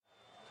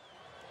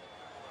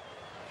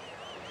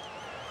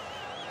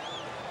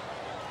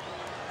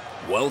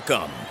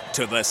Welcome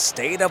to the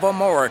State of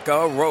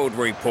America Road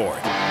Report.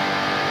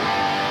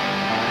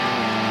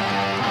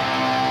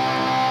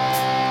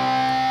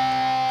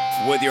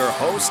 With your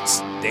hosts,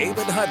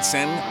 David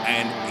Hudson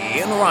and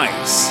Ian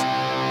Rice.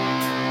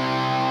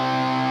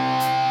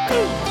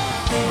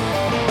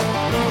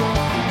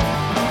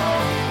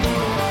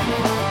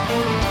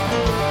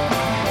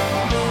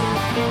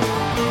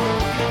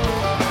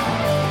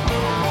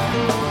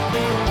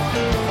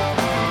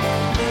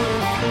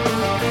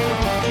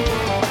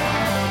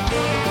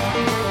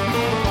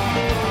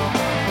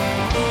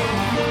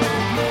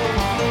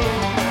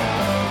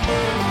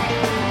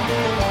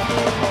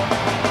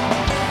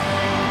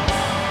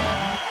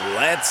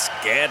 Let's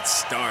get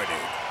started.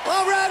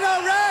 All right,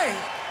 all right.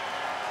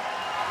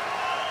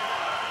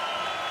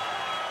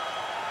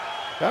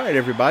 All right,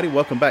 everybody.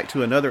 Welcome back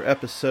to another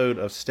episode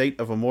of State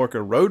of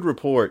America Road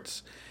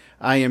Reports.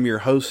 I am your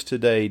host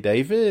today,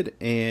 David,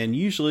 and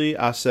usually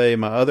I say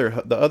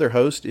the other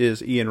host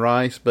is Ian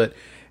Rice, but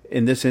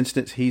in this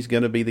instance, he's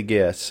going to be the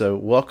guest. So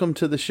welcome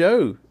to the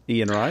show,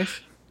 Ian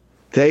Rice.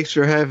 Thanks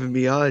for having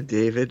me on,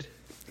 David.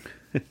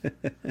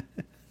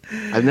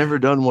 I've never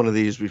done one of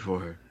these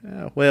before.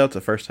 Well, it's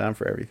a first time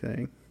for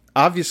everything.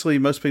 Obviously,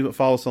 most people that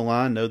follow us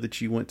online know that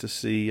you went to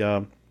see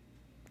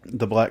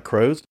the Black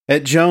Crowes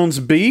at Jones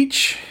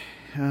Beach.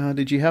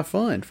 Did you have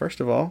fun, first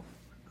of all?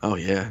 Oh,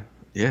 yeah.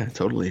 Yeah,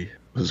 totally. It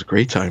was a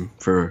great time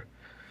for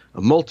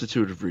a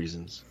multitude of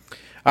reasons.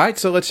 All right,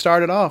 so let's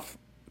start it off.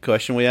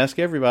 Question we ask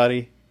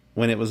everybody.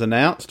 When it was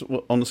announced,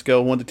 on the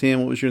scale of 1 to 10,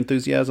 what was your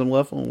enthusiasm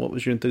level? And what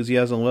was your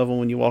enthusiasm level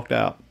when you walked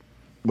out?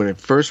 When it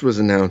first was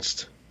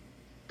announced,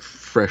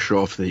 fresh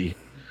off the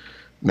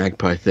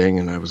Magpie thing,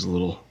 and I was a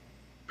little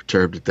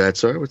perturbed at that,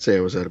 so I would say I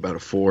was at about a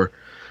 4.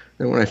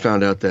 Then when I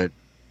found out that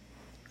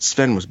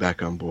Sven was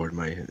back on board,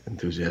 my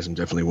enthusiasm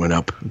definitely went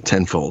up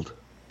tenfold.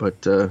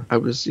 But I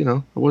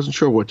wasn't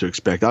sure what to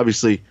expect.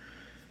 Obviously,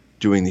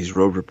 doing these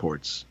road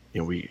reports,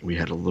 we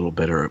had a little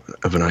better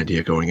of an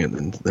idea going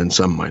in than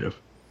some might have.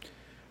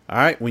 All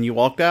right, when you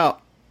walked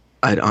out,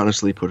 I'd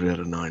honestly put it at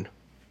a 9.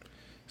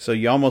 So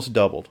you almost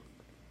doubled.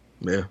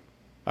 Yeah.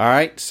 All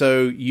right,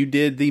 so you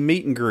did the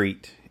meet and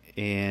greet,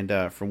 and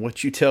from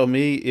what you tell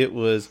me, it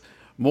was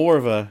more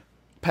of a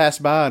pass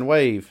by and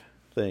wave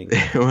thing.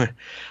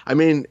 I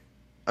mean,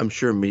 I'm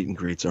sure meet and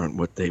greets aren't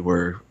what they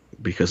were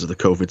because of the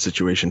COVID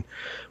situation.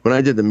 When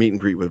I did the meet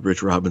and greet with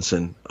Rich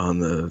Robinson on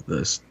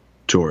the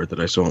tour that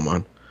I saw him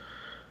on,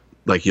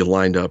 like, you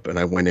lined up and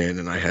I went in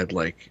and I had,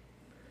 like,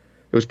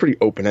 it was pretty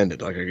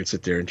open-ended. Like, I could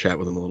sit there and chat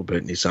with him a little bit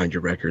and he signed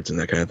your records and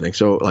that kind of thing.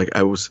 So, like,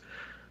 I was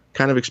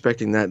kind of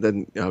expecting that.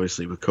 Then,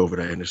 obviously, with COVID,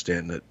 I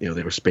understand that,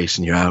 they were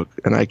spacing you out,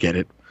 and I get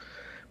it.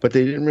 But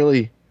they didn't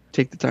really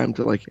take the time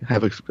to, like,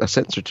 have a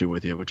sentence or two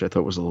with you, which I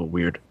thought was a little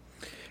weird.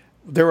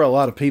 There were a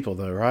lot of people,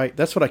 though, right?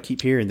 That's what I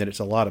keep hearing, that it's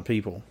a lot of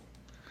people.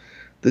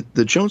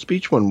 The Jones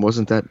Beach one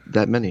wasn't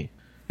that many.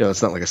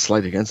 It's not like a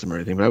slight against them or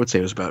anything, but I would say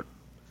it was about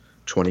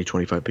 20,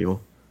 25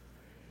 people.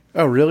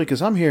 Oh, really?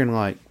 Because I'm hearing,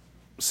 like,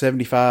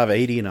 75,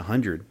 80, and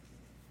 100.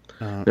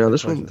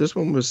 This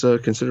one was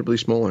considerably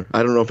smaller.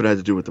 I don't know if it had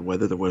to do with the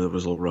weather. The weather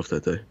was a little rough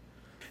that day.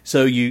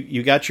 So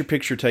you got your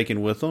picture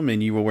taken with them,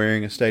 and you were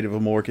wearing a State of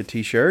America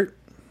t-shirt?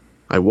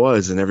 I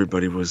was, and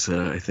everybody was,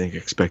 I think,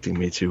 expecting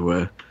me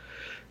to,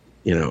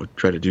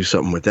 try to do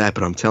something with that.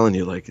 But I'm telling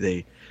you, like,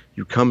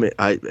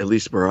 at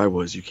least where I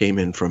was, you came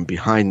in from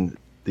behind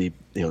the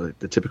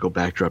typical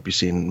backdrop you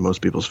see in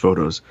most people's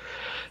photos.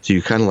 So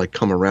you kind of, like,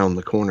 come around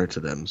the corner to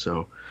them.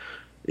 So,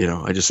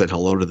 I just said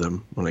hello to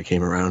them when I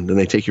came around. And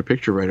they take your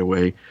picture right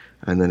away,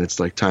 and then it's,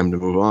 like, time to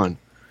move on.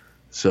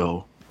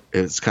 So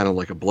it's kind of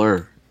like a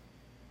blur.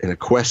 In a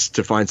quest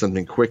to find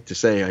something quick to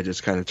say, I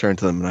just kind of turned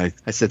to them and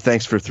I said,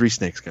 "Thanks for 3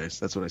 snakes, guys."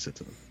 That's what I said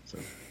to them. So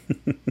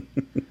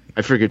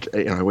I figured,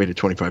 I waited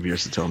 25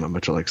 years to tell them how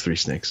much I like 3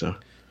 snakes. So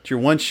it's your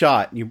one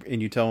shot,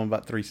 and you tell them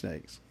about 3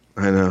 snakes.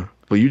 I know.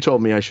 Well, you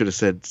told me I should have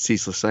said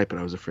ceaseless sight, but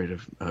I was afraid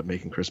of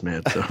making Chris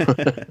mad. So.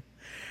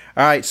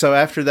 All right. So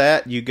after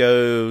that, you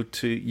go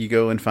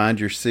and find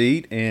your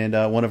seat, and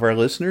one of our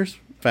listeners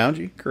found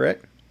you.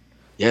 Correct?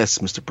 Yes,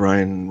 Mr.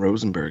 Brian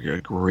Rosenberg,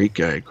 a great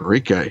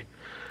guy.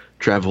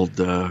 Traveled,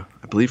 I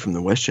believe, from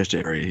the Westchester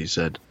area, he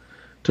said.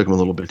 Took him a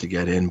little bit to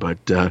get in,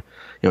 but,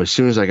 as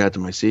soon as I got to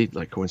my seat,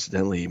 like,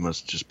 coincidentally, he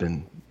must have just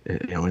been,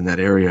 in that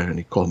area, and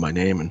he called my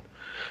name and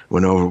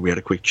went over. We had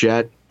a quick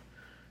chat.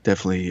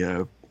 Definitely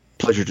a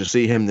pleasure to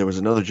see him. There was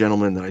another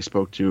gentleman that I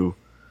spoke to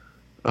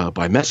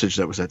by message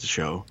that was at the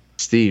show,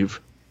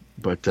 Steve,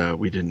 but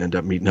we didn't end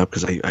up meeting up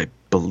because I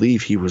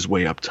believe he was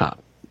way up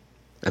top.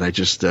 And I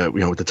just,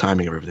 with the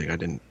timing of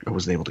everything, I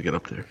wasn't able to get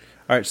up there.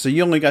 All right, so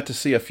you only got to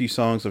see a few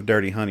songs of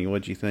Dirty Honey.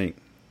 What'd you think?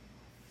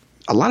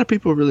 A lot of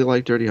people really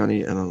like Dirty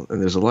Honey, and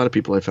there's a lot of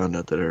people I found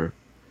out that are,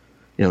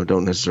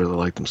 don't necessarily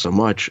like them so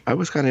much. I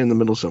was kind of in the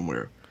middle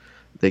somewhere.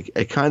 I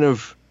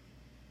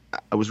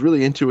was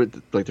really into it,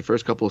 like the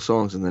first couple of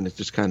songs, and then it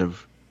just kind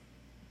of,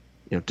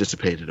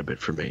 dissipated a bit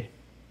for me.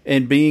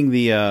 And being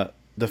the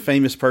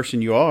famous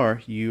person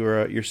you're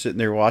sitting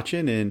there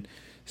watching, and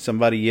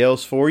somebody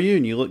yells for you,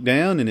 and you look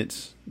down, and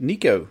it's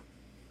Nico.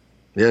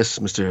 Yes,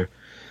 Mr.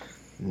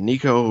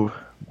 Nico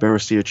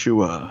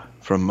Barastiachua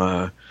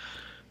from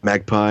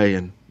Magpie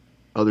and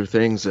other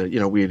things.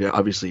 We had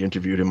obviously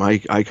interviewed him. I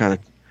kind of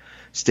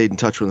stayed in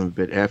touch with him a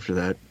bit after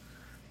that.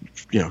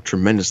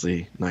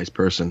 Tremendously nice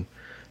person.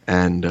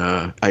 And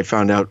I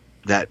found out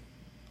that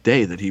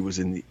day that he was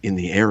in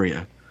the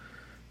area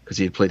because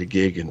he had played a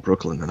gig in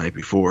Brooklyn the night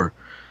before.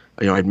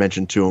 I'd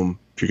mentioned to him,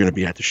 if you're going to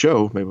be at the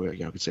show,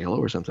 maybe I could say hello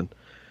or something.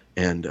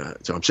 And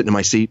so I'm sitting in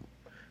my seat,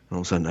 and all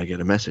of a sudden I get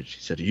a message.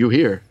 He said, "Are you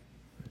here?"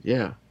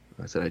 "Yeah."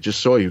 I said, "I just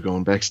saw you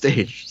going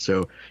backstage."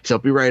 So he said, "I'll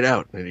be right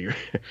out." And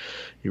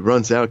he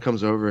runs out,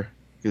 comes over,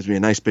 gives me a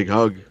nice big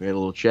hug. We had a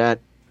little chat.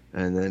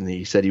 And then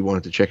he said he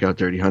wanted to check out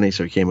Dirty Honey,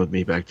 so he came with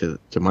me back to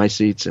my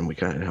seats, and we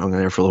kind of hung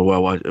there for a little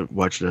while,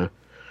 watched a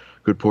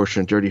good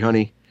portion of Dirty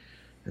Honey,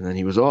 and then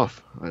he was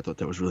off. I thought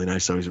that was really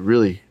nice. So he's a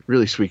really,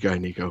 really sweet guy,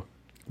 Nico.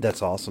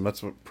 That's awesome.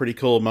 That's a pretty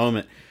cool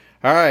moment.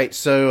 All right,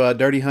 so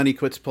Dirty Honey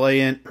quits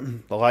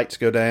playing. The lights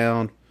go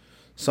down.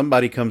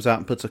 Somebody comes out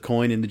and puts a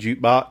coin in the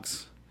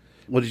jukebox.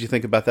 What did you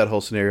think about that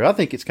whole scenario?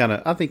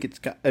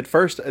 at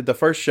first, the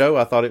first show,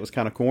 I thought it was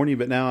kind of corny,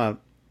 but now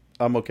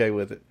I'm okay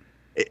with it.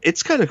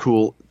 It's kind of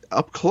cool.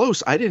 Up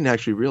close, I didn't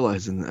actually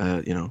realize,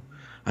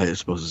 I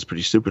suppose it's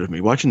pretty stupid of me.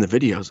 Watching the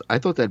videos, I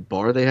thought that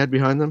bar they had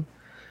behind them,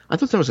 I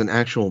thought that was an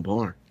actual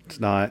bar. It's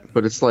not.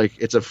 But it's like,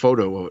 it's a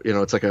photo,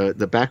 it's like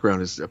the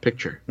background is a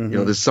picture.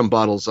 Mm-hmm. There's some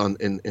bottles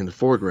in the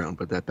foreground,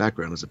 but that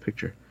background is a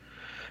picture.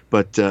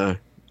 But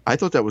I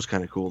thought that was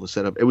kind of cool to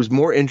set up. It was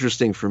more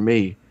interesting for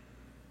me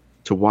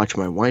to watch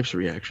my wife's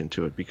reaction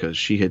to it because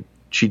she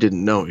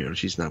didn't know,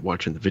 she's not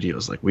watching the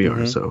videos like we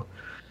mm-hmm. are. So,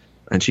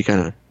 and she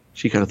kind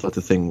of thought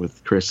the thing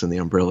with Chris and the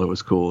umbrella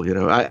was cool.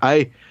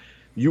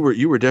 You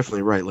were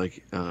definitely right.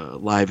 Like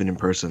live and in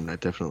person, that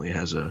definitely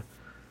has a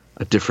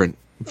different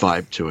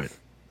vibe to it.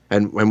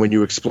 And when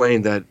you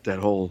explain that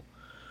whole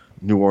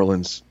New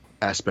Orleans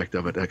aspect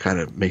of it, that kind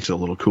of makes it a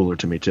little cooler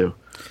to me too.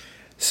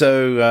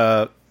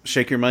 So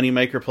Shake Your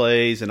Moneymaker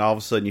plays, and all of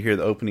a sudden you hear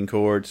the opening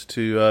chords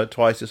to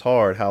Twice as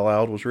Hard. How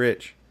Loud Was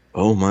Rich?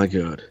 Oh my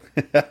God.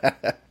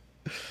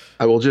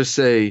 I will just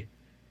say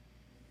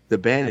the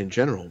band in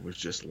general was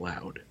just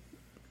loud,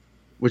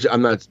 which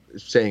I'm not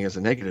saying as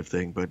a negative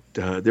thing, but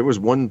there was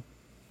one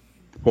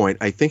point,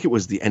 I think it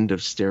was the end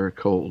of Stare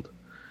Cold,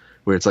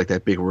 where it's like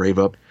that big rave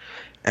up,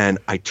 and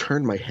I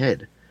turned my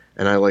head,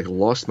 and I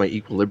lost my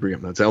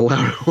equilibrium. That's how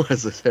loud it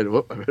was. I said,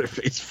 "Whoop, I better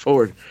face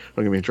forward. I'm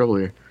going to be in trouble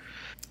here."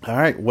 All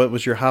right, what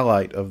was your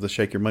highlight of the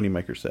Shake Your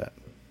Moneymaker set?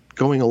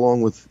 Going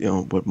along with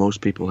what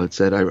most people had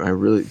said, I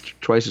really,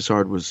 Twice as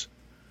Hard was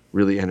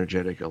really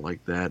energetic. I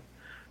like that.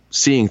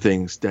 Seeing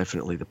Things,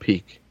 definitely the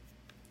peak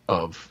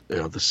of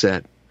the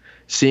set.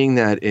 Seeing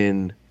that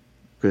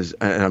because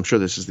I'm sure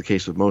this is the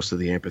case with most of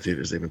the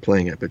amphitheaters they've been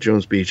playing at, but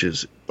Jones Beach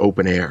is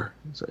open air,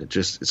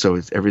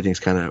 so everything's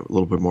kind of a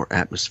little bit more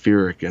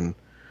atmospheric, and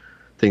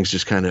things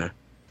just kind of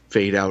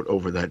fade out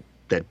over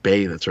that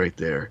bay that's right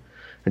there.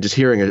 And just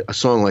hearing a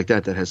song like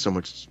that has so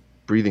much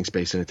breathing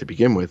space in it to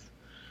begin with,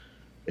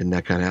 in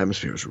that kind of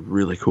atmosphere, is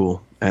really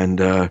cool.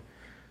 And I'm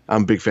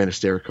a big fan of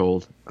Stare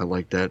Cold. I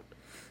like that.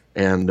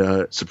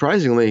 And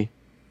surprisingly,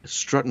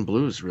 Struttin'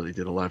 Blues really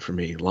did a lot for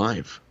me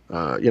live.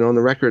 On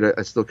the record,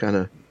 I still kind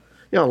of,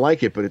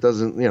 like it, but it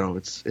doesn't,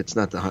 it's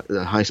not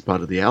the high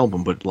spot of the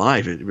album, but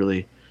live, it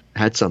really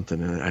had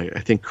something. And I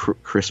think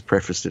Chris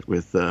prefaced it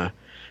with,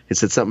 he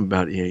said something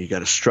about, you got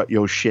to strut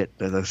your shit,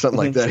 something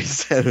like that he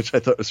said, which I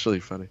thought was really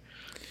funny.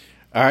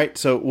 All right,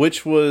 so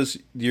which was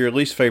your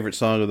least favorite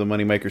song of the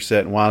Moneymaker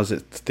set, and why is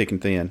it Thick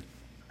and Thin?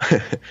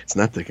 It's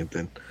not Thick and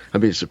Thin. I'd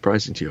be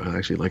surprising to you. I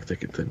actually like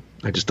Thick and Thin.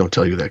 I just don't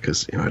tell you that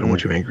because I don't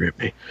want you angry at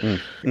me.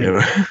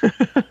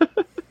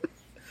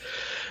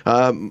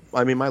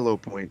 My low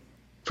point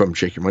from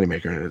Shake Your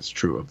Moneymaker, and it's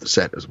true of the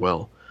set as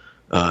well,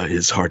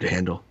 is Hard to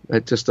Handle.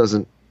 It just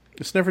doesn't.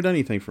 It's never done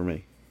anything for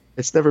me.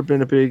 It's never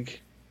been a big.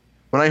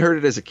 When I heard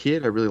it as a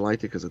kid, I really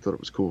liked it because I thought it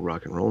was cool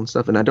rock and roll and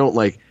stuff. And I don't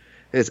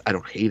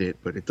hate it,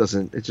 but it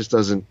just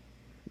doesn't.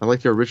 I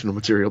like the original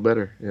material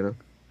better, All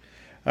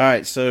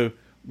right, so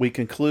we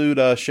conclude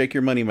Shake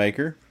Your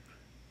Moneymaker,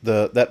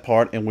 that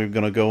part, and we're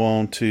going to go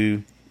on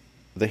to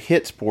the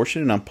hits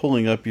portion. And I'm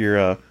pulling up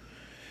your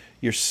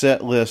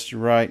set list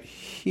right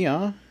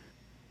here.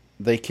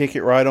 They kick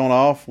it right on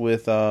off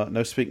with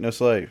No Speak, No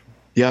Slave.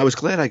 Yeah, I was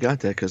glad I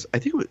got that because I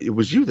think it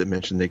was you that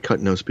mentioned they cut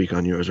No Speak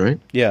on yours, right?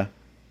 Yeah.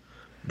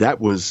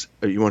 That was,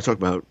 you want to talk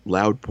about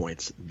loud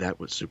points, that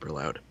was super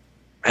loud.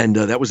 And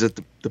that was at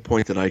the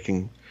point that I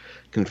can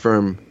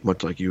confirm,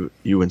 much like you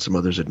and some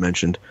others had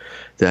mentioned,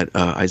 that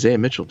Isaiah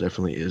Mitchell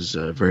definitely is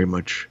very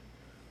much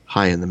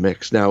high in the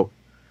mix. Now,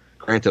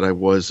 granted, I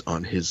was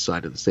on his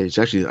side of the stage.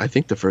 Actually, I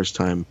think the first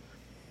time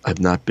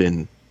I've not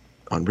been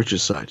on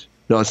Rich's side.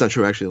 No, that's not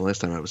true. Actually, the last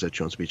time I was at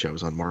Jones Beach, I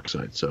was on Mark's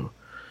side. So,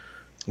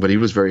 but he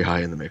was very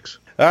high in the mix.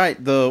 All right,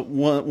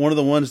 one of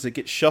the ones that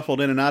gets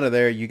shuffled in and out of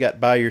there, you got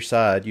By Your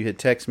Side. You had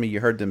texted me,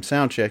 you heard them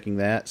sound checking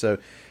that, so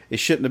it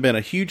shouldn't have been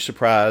a huge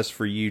surprise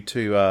for you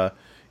to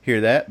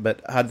hear that.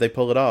 But how did they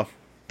pull it off?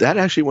 That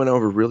actually went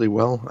over really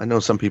well. I know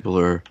some people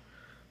are,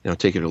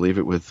 take it or leave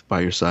it with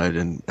By Your Side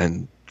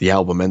and the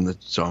album and the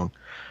song.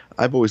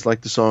 I've always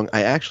liked the song.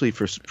 I actually,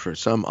 for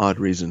some odd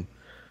reason,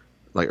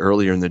 like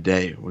earlier in the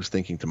day, was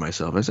thinking to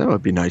myself, I said, "Oh,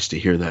 it'd be nice to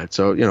hear that."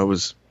 So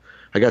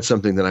I got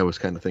something that I was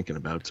kind of thinking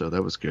about, so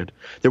that was good.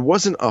 There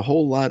wasn't a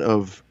whole lot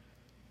of,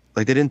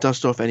 like, they didn't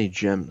dust off any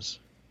gems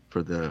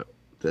for the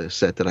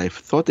set that I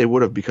thought they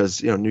would have,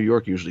 because New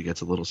York usually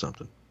gets a little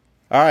something.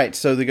 All right,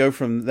 so they go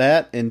from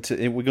that into,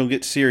 we're going to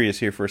get serious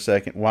here for a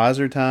second.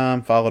 Wiser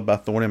Time, followed by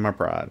Thorn in My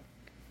Pride.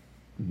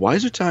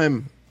 Wiser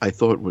Time, I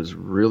thought was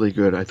really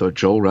good. I thought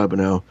Joel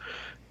Rabinow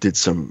did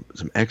some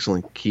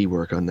excellent key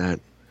work on that.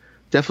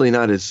 Definitely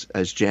not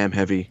as jam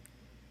heavy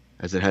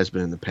as it has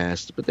been in the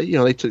past, but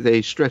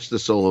they stretched the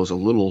solos a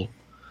little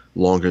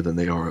longer than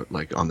they are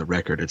like on the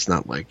record. It's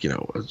not like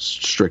a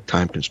strict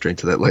time constraint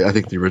to that. Like, I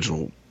think the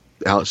original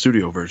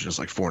studio version is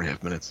like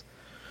 4.5 minutes.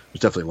 It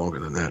was definitely longer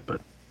than that,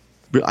 but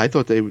I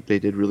thought they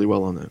did really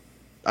well on that.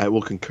 I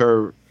will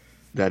concur.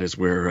 That is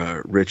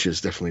where Rich is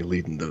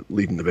definitely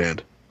leading the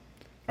band.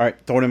 All right,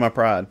 Thorn in My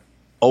Pride.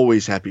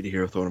 Always happy to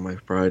hear Thorn in My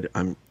Pride.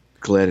 I'm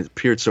glad it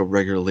appeared so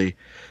regularly,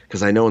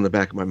 because I know in the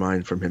back of my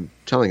mind from him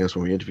telling us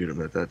when we interviewed him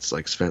that that's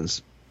like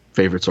Sven's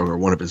favorite song, or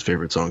one of his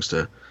favorite songs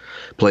to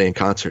play in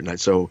concert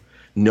night. So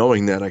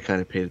knowing that, I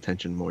kind of paid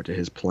attention more to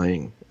his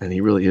playing, and he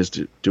really is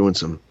doing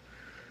some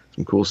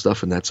cool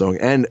stuff in that song.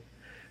 And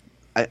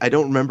I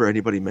don't remember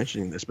anybody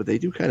mentioning this, but they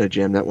do kind of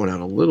jam that one out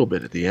a little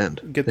bit at the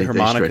end. Get the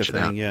harmonica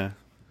thing, yeah.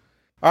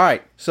 All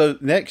right, so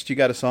next you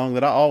got a song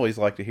that I always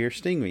like to hear,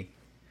 Sting Me.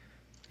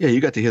 Yeah, you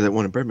got to hear that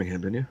one in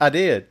Birmingham, didn't you? I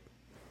did.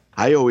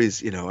 I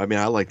always,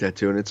 I like that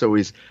too, and it's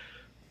always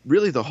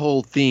really the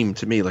whole theme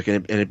to me, like,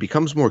 and it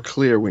becomes more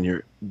clear when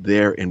you're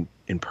there in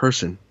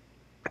person.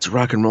 It's a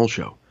rock and roll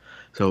show,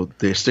 so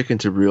they're sticking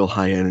to real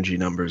high energy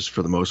numbers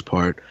for the most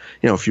part.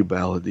 A few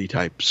ballady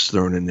types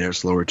thrown in there,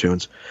 slower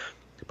tunes,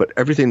 but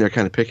everything they're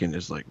kind of picking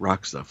is like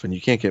rock stuff, and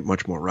you can't get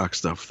much more rock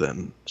stuff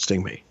than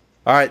Sting Me.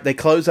 All right, they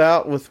close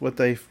out with what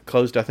they've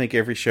closed, I think,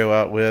 every show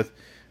out with.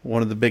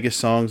 One of the biggest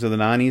songs of the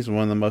 90s,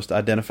 one of the most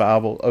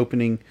identifiable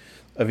opening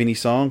of any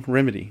song,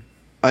 Remedy.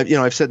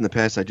 I've said in the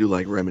past I do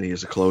like Remedy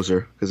as a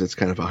closer, because it's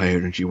kind of a high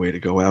energy way to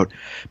go out.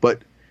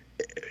 But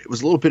it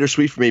was a little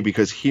bittersweet for me,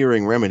 because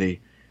hearing Remedy,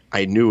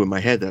 I knew in my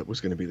head that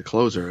was going to be the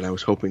closer, and I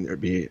was hoping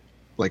there'd be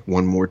like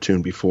one more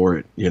tune before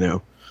it,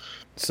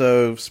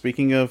 So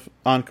speaking of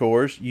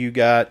encores, you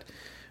got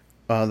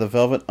the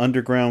Velvet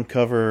Underground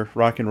cover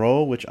Rock and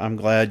Roll, which I'm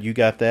glad you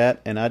got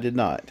that, and I did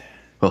not.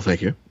 Well,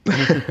 thank you.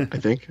 I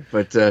think,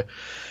 but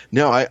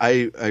no,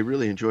 I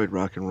really enjoyed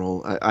Rock and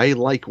Roll. I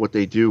like what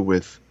they do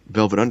with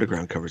Velvet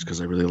Underground covers,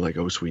 because I really like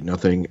Oh Sweet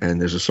Nothing, and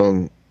there's a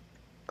song,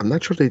 I'm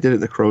not sure if they did it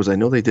in the Crows. I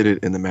know they did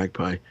it in the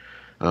Magpie,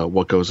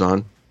 What Goes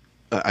On.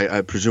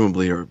 I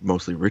presumably are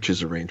mostly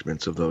Rich's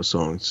arrangements of those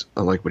songs.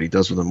 I like what he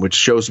does with them, which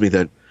shows me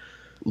that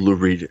Lou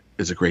Reed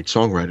is a great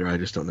songwriter. I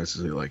just don't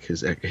necessarily like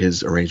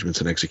his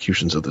arrangements and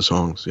executions of the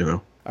songs.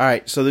 All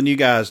right, so then you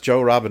guys,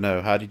 Joe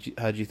Robinow, how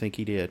did you think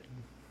he did?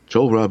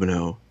 Joel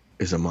Robinow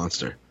is a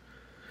monster.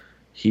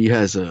 He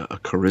has a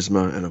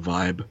charisma and a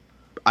vibe.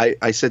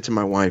 I said to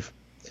my wife,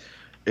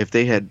 if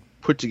they had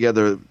put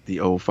together the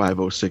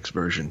 05-06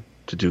 version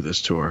to do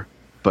this tour,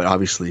 but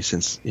obviously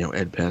since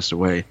Ed passed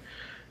away,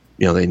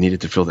 they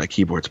needed to fill that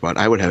keyboard spot,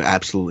 I would have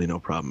absolutely no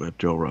problem if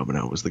Joel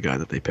Robinow was the guy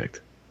that they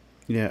picked.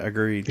 Yeah,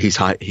 agreed. He's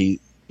high.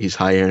 He's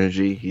high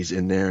energy. He's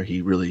in there.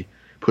 He really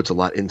puts a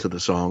lot into the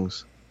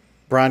songs.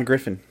 Brian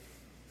Griffin,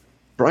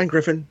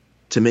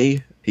 to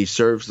me, he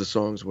serves the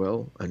songs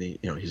well, and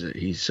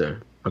he's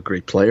a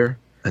great player.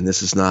 And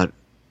this is not,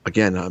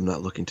 again, I'm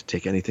not looking to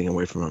take anything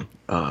away from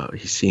him.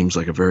 He seems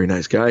like a very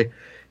nice guy.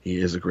 He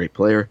is a great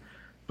player,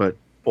 but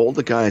all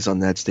the guys on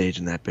that stage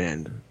in that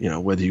band,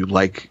 whether you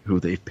like who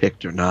they've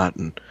picked or not,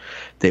 and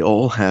they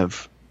all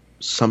have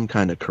some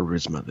kind of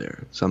charisma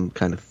there, some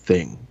kind of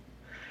thing.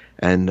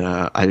 And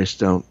I just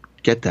don't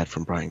get that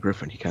from Brian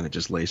Griffin. He kind of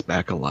just lays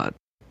back a lot.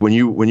 When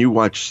you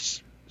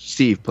watch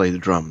Steve play the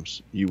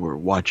drums, you were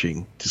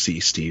watching to see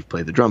Steve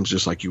play the drums,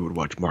 just like you would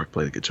watch Mark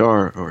play the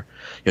guitar, or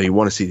you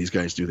want to see these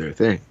guys do their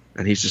thing.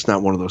 And he's just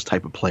not one of those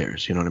type of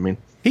players. You know what I mean?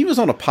 He was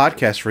on a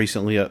podcast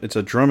recently. It's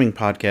a drumming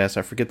podcast.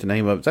 I forget the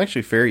name of it. It's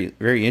actually very,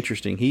 very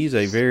interesting. He's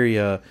a very,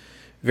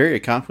 very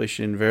accomplished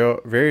and very,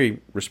 very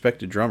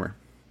respected drummer.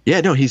 Yeah,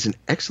 no, he's an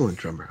excellent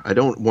drummer. I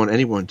don't want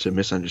anyone to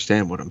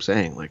misunderstand what I'm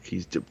saying. Like,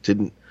 he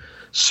didn't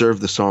serve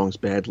the songs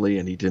badly,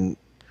 and he didn't,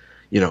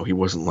 he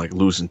wasn't like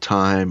losing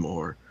time,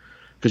 or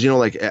because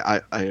like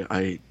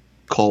I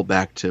call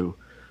back to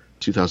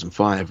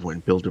 2005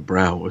 when Bill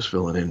DeBrow was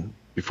filling in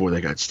before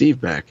they got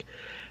Steve back,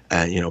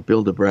 and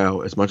Bill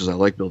DeBrow, as much as I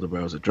like Bill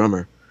DeBrow as a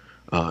drummer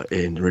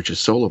in Rich's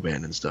solo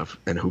band and stuff,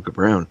 and Hookah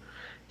Brown,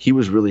 he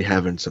was really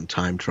having some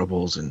time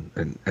troubles, and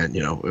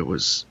it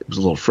was a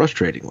little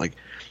frustrating. Like,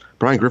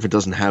 Brian Griffin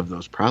doesn't have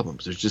those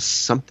problems. There's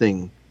just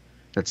something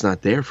that's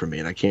not there for me,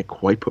 and I can't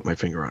quite put my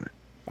finger on it.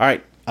 All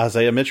right,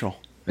 Isaiah Mitchell.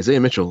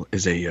 Isaiah Mitchell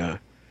is a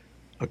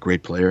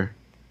great player.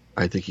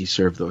 I think he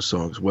served those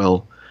songs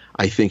well.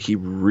 I think he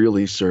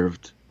really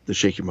served the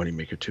Shake Your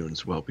Moneymaker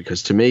tunes well,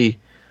 because to me,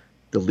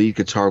 the lead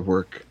guitar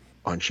work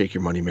on Shake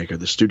Your Moneymaker,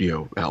 the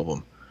studio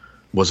album,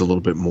 was a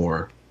little bit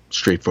more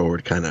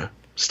straightforward kind of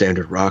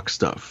standard rock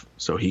stuff.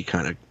 So he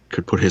kind of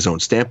could put his own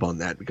stamp on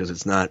that, because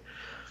it's not,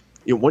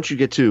 once you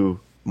get to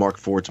Mark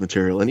Ford's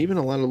material and even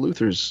a lot of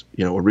Luther's,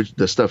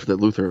 the stuff that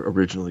Luther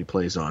originally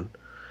plays on,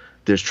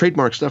 there's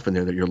trademark stuff in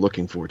there that you're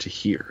looking for to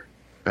hear.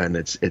 And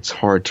it's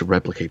hard to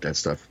replicate that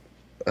stuff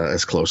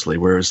as closely.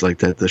 Whereas like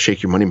the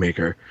Shake Your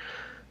Moneymaker,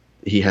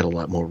 he had a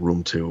lot more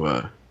room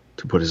to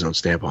put his own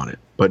stamp on it.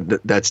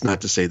 But that's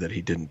not to say that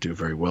he didn't do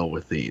very well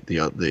with the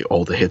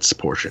all the hits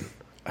portion.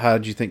 How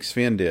did you think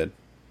Sven did?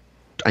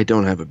 I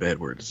don't have a bad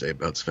word to say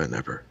about Sven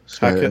ever.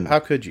 How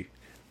could you?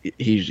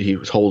 He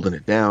was holding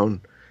it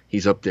down.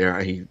 He's up there.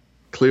 He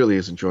clearly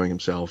is enjoying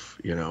himself.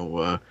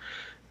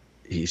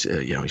 He's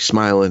he's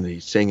smiling.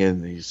 He's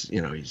singing.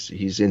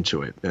 He's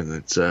into it, and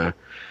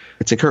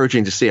it's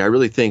encouraging to see. I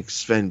really think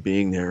Sven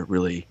being there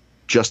really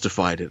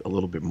justified it a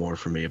little bit more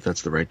for me, if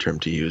that's the right term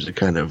to use. It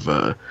kind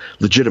of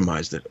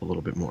legitimized it a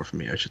little bit more for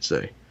me, I should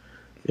say.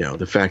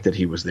 The fact that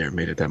he was there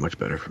made it that much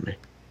better for me.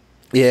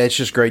 Yeah, it's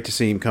just great to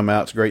see him come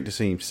out. It's great to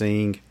see him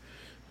sing.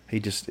 He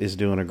just is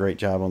doing a great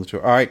job on the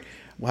tour. All right,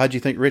 well, how'd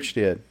you think Rich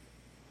did?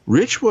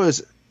 Rich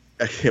was,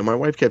 my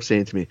wife kept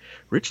saying to me,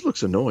 Rich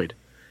looks annoyed.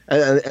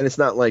 And it's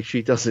not like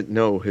she doesn't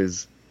know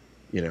his,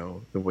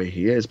 the way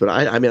he is. But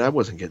I mean, I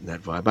wasn't getting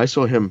that vibe. I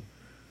saw him,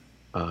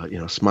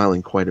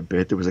 smiling quite a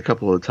bit. There was a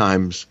couple of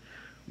times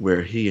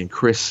where he and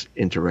Chris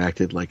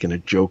interacted like in a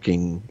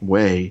joking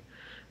way,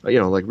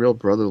 like real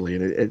brotherly.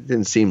 And it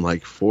didn't seem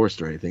like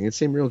forced or anything. It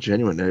seemed real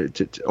genuine.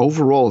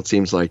 Overall, it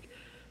seems like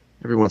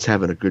everyone's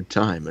having a good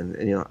time.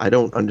 And I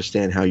don't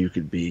understand how you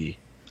could be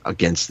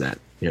against that,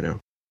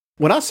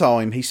 When I saw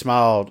him, he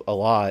smiled a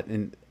lot.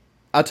 And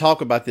I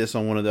talk about this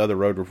on one of the other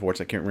road reports.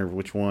 I can't remember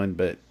which one,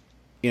 but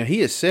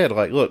he has said,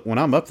 like, look, when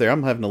I'm up there,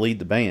 I'm having to lead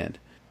the band.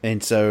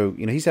 And so,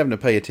 he's having to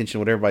pay attention to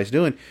what everybody's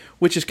doing,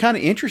 which is kind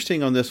of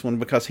interesting on this one,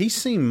 because he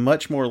seemed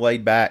much more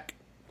laid back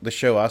the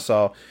show I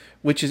saw,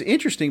 which is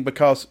interesting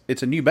because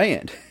it's a new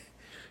band.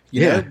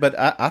 you know? But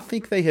I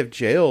think they have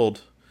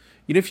gelled.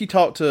 If you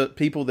talk to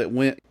people that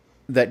went,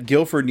 that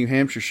Guilford, New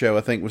Hampshire show,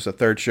 I think was the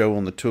third show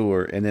on the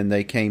tour, and then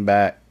they came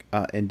back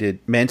and did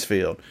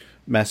Mansfield,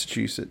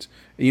 Massachusetts.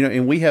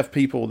 And we have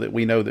people that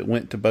we know that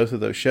went to both of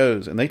those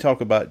shows, and they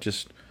talk about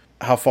just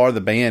how far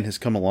the band has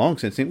come along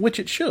since then, which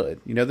it should.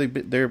 They've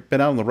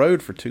been out on the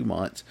road for 2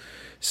 months.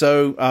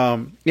 So,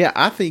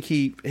 I think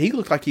he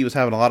looked like he was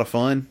having a lot of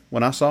fun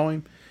when I saw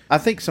him. I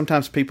think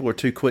sometimes people are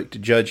too quick to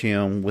judge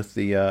him with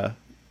the,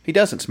 he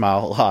doesn't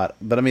smile a lot,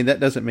 but I mean, that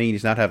doesn't mean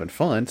he's not having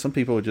fun. Some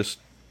people just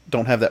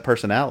don't have that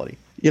personality.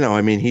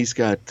 He's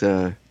got,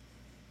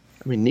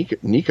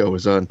 Nico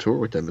was on tour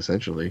with them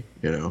essentially,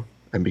 and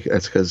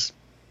that's because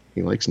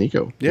he likes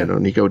Nico. Yeah.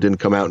 Nico didn't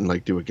come out and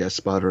like do a guest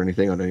spot or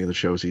anything on any of the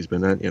shows he's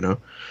been at,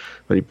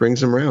 but he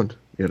brings him around,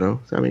 I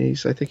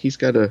think he's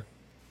got a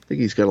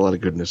lot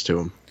of goodness to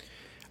him.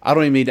 I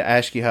don't even need to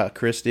ask you how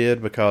Chris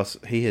did, because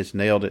he has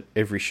nailed it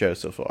every show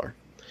so far.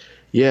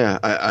 Yeah,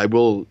 I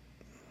will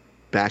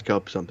back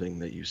up something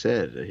that you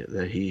said,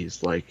 that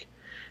he's like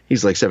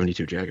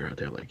 72 Jagger out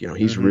there. Like,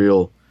 he's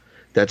real.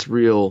 That's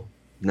real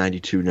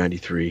 92,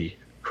 93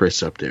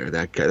 Chris up there.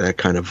 That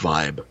kind of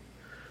vibe,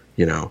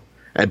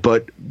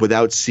 but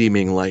without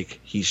seeming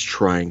like he's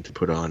trying to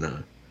put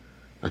on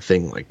a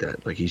thing like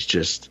that. Like he's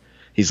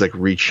like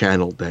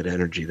rechanneled that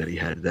energy that he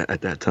had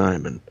at that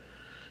time. And,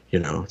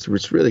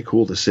 it's really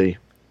cool to see.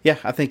 Yeah,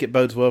 I think it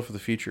bodes well for the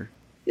future.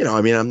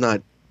 I'm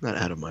not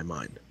out of my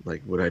mind.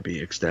 Like, would I be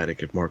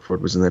ecstatic if Mark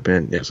Ford was in that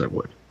band? Yes, I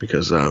would,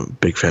 because I'm a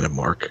big fan of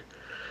Mark.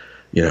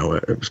 I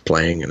was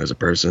playing and as a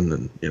person,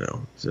 and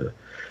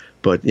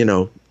but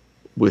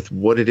with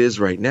what it is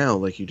right now,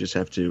 like, you just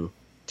have to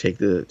take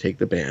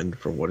the band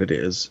for what it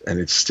is, and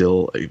it's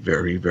still a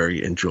very,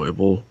 very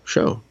enjoyable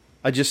show.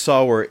 I just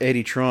saw where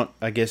Eddie Trunk,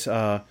 I guess,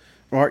 Mark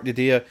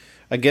Didia,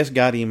 I guess,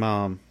 got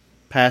him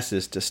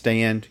passes to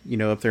stand,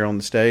 up there on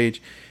the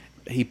stage.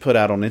 He put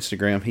out on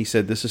Instagram, he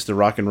said, "This is the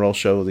rock and roll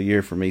show of the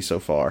year for me so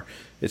far.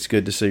 It's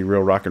good to see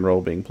real rock and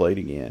roll being played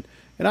again."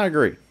 And I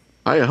agree.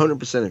 I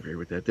 100% agree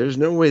with that. There's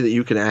no way that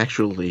you can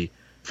actually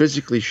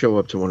physically show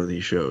up to one of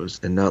these shows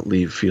and not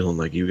leave feeling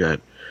like you got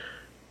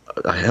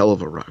a hell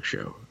of a rock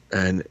show.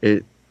 And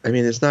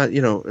it's not,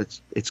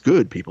 it's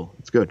good, people.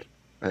 It's good.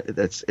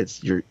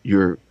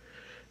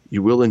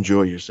 You will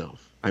enjoy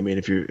yourself. I mean,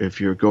 if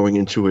you're going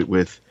into it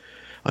with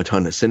a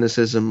ton of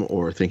cynicism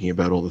or thinking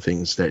about all the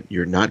things that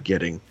you're not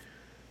getting,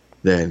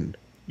 then,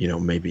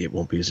 maybe it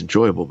won't be as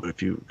enjoyable. But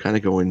if you kind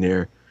of go in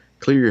there,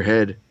 clear your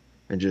head,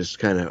 and just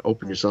kind of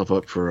open yourself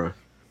up for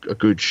a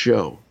good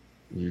show,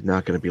 you're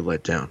not going to be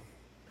let down.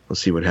 We'll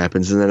see what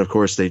happens. And then, of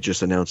course, they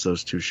just announced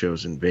those 2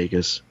 shows in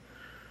Vegas.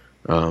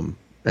 And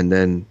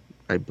then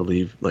I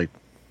believe like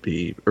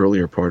the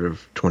earlier part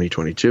of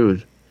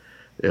 2022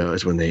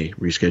 is when they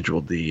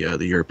rescheduled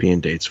the European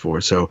dates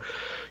for. So,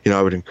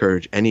 I would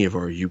encourage any of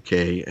our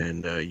UK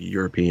and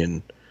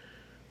European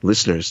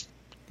listeners,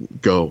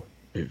 go.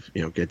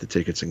 Get the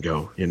tickets and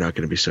go. You're not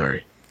going to be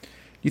sorry.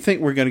 You think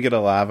we're going to get a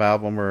live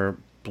album or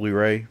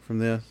Blu-ray from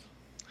this?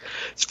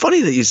 It's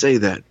funny that you say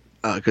that,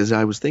 because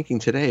I was thinking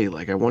today,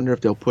 like, I wonder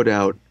if they'll put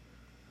out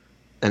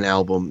an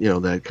album,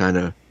 that kind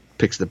of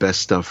picks the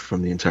best stuff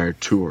from the entire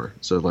tour.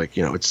 So like,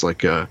 it's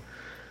like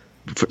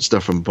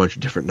stuff from a bunch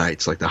of different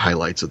nights, like the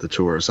highlights of the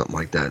tour or something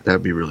like that.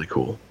 That'd be really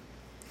cool.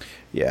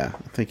 Yeah,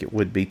 I think it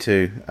would be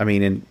too. I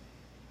mean, and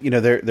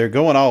they're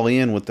going all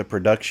in with the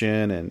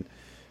production, and I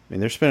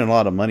mean they're spending a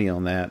lot of money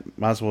on that.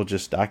 Might as well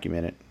just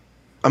document it.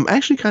 I'm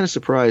actually kind of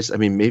surprised. I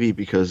mean, maybe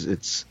because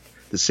it's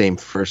the same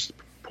first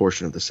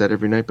portion of the set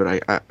every night,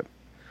 but I'm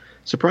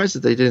surprised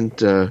that they didn't,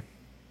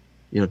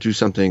 do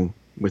something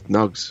with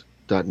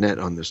Nugs.net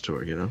on this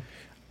tour.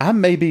 I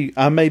may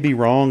be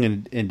wrong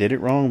and did it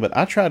wrong, but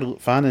I tried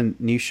finding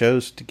new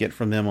shows to get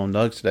from them on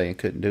Nugs today and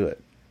couldn't do it.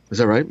 Is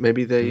that right?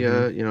 Maybe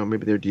they,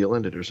 maybe their deal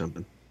ended or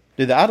something.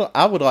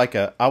 I would like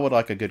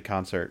a good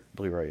concert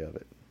Blu-ray of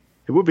it.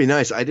 It would be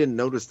nice. I didn't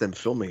notice them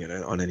filming it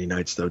on any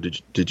nights though.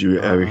 Did you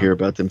ever hear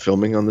about them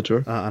filming on the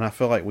tour? And I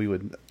feel like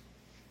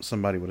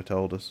somebody would have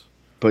told us.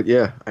 But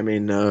yeah, I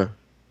mean,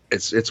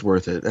 it's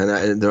worth it.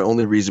 And the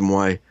only reason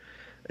why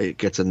it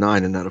gets a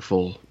 9 and not a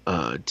full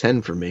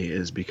 10 for me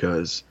is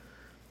because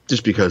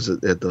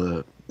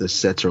the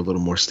sets are a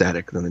little more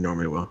static than they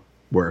normally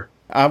were.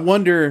 I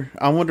wonder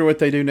what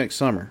they do next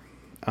summer.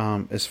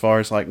 As far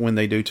as like when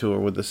they do tour,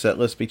 would the set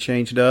list be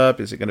changed up?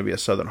 Is it going to be a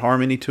Southern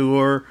Harmony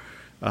tour?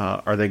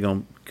 Are they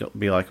going to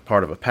be like a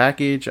part of a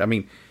package? I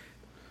mean,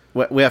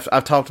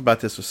 I've talked about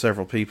this with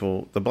several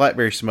people. The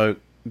Blackberry Smoke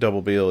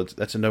double bill,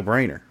 that's a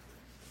no-brainer.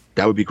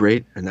 That would be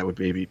great, and that would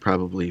maybe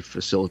probably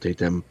facilitate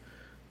them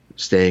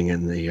staying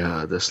in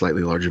the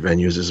slightly larger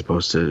venues as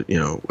opposed to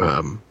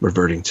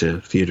reverting to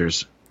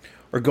theaters.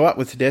 Or go out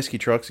with Tedeschi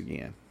Trucks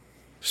again.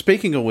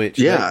 Speaking of which,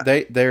 yeah.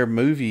 Their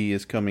movie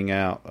is coming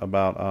out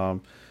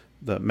about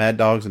the Mad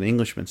Dogs and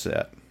Englishmen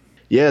set.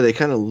 Yeah, they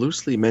kind of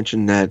loosely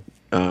mentioned that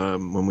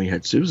when we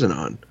had Susan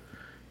on,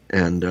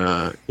 and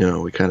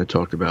we kind of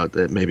talked about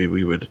that maybe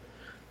we would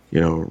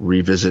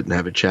revisit and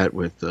have a chat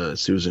with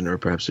Susan, or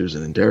perhaps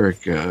Susan and Derek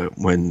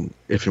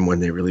if and when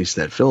they release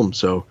that film.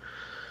 So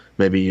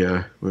maybe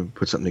we'll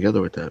put something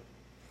together with that.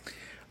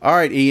 All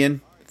right,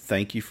 Ian,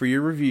 thank you for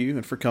your review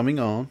and for coming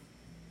on.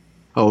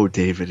 Oh,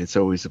 David, it's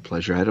always a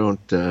pleasure. I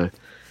don't know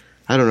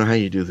how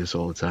you do this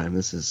all the time.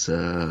 This is,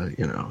 I'm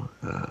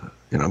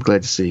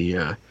glad to see,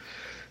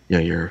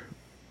 you're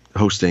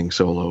hosting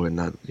solo and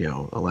not,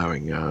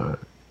 allowing,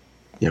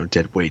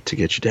 dead weight to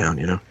get you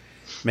down,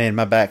 Man,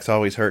 my back's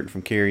always hurting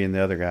from carrying the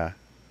other guy.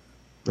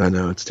 I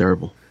know, it's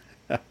terrible.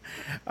 All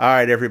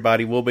right,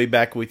 everybody, we'll be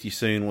back with you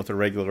soon with a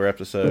regular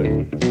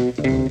episode.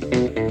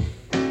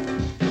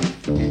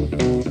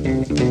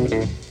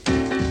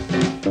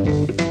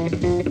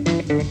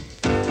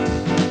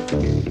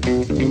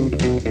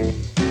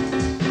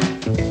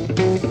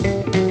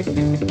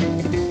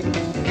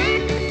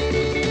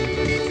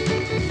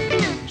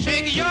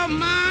 Shake your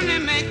money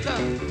maker,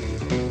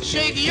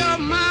 shake your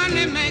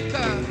money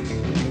maker,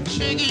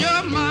 shake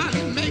your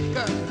money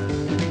maker,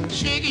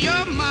 shake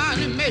your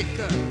money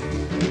maker,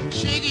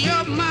 shake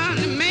your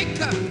money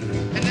maker,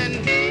 and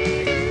then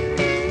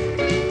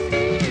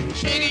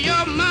shake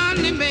your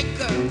money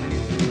maker,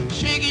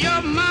 shake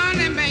your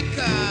money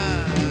maker,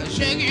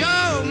 shake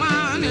your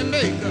money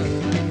maker,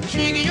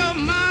 shake your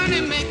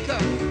money maker,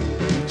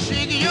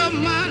 shake your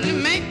money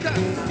maker,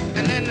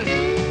 and then.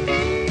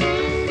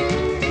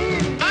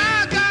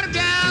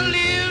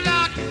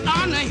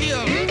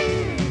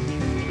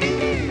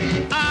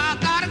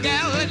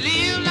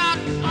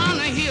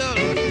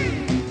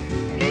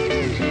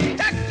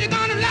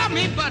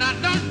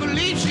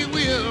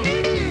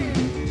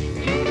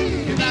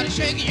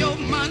 Shake your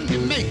money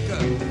maker,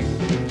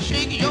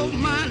 shake your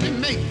money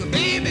maker,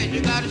 baby.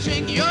 You gotta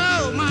shake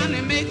your money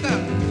maker,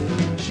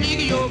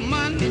 shake your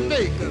money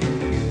maker.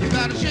 You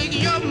gotta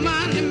shake your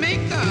money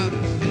maker,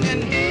 and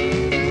then.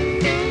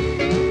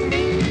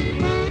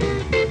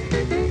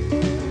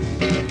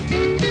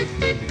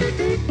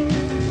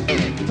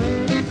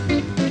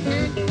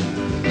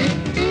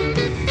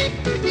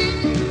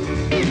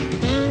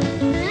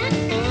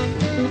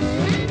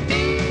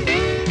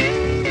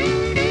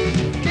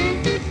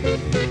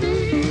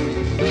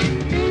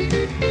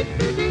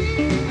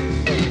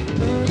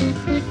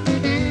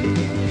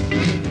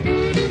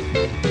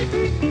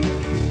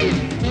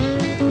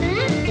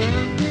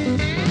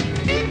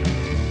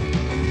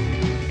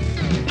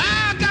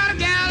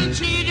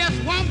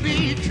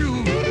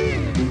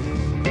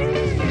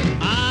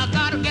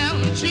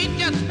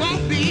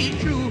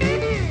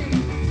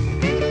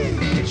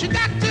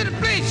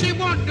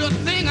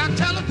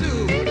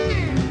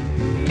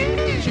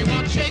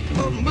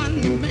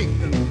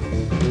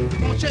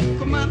 Shake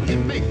her money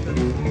maker.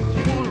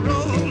 She won't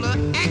roll her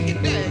aggy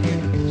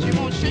daggy. She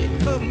won't shake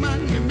her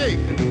money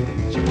maker.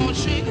 She won't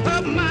shake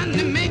her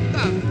money